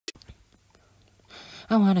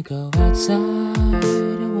I wanna go outside,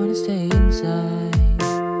 I wanna stay inside.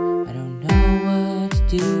 I don't know what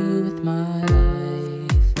to do with my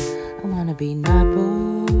life. I wanna be not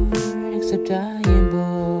bored, except I am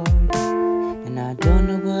bored. And I don't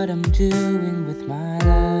know what I'm doing with my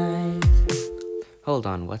life. Hold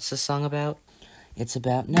on, what's the song about? It's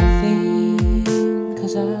about nothing,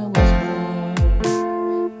 cause I was bored.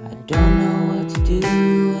 I don't know what to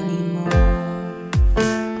do anymore.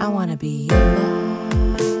 I wanna be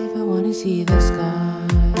alive, I wanna see the sky,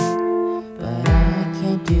 but I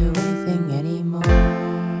can't do anything anymore.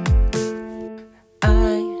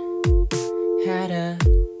 I had a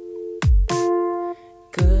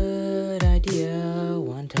good idea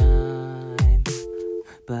one time,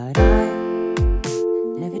 but I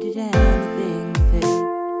never did anything with it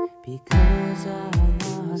because I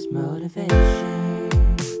lost motivation.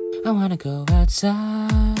 I wanna go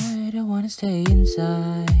outside, I wanna stay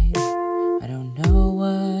inside. I don't know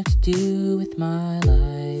what to do with my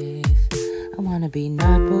life. I wanna be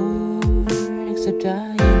not bored, except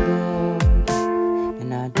I am bored.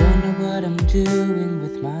 And I don't know what I'm doing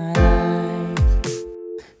with my life.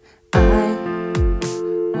 I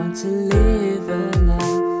want to live a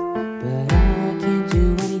life, but I can't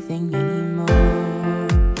do anything anymore.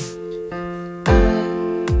 I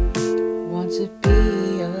want to be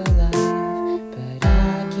alive, but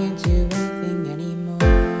I can't do anything anymore.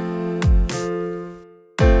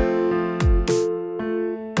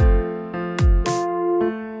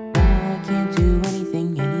 I can't do anything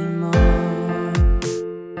anymore.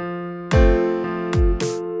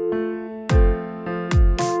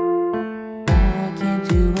 I can't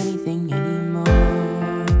do anything anymore.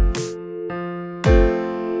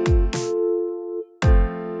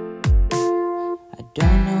 I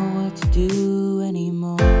don't know what to do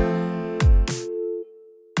anymore.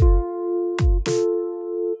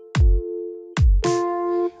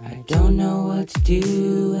 I don't know what to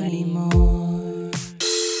do anymore.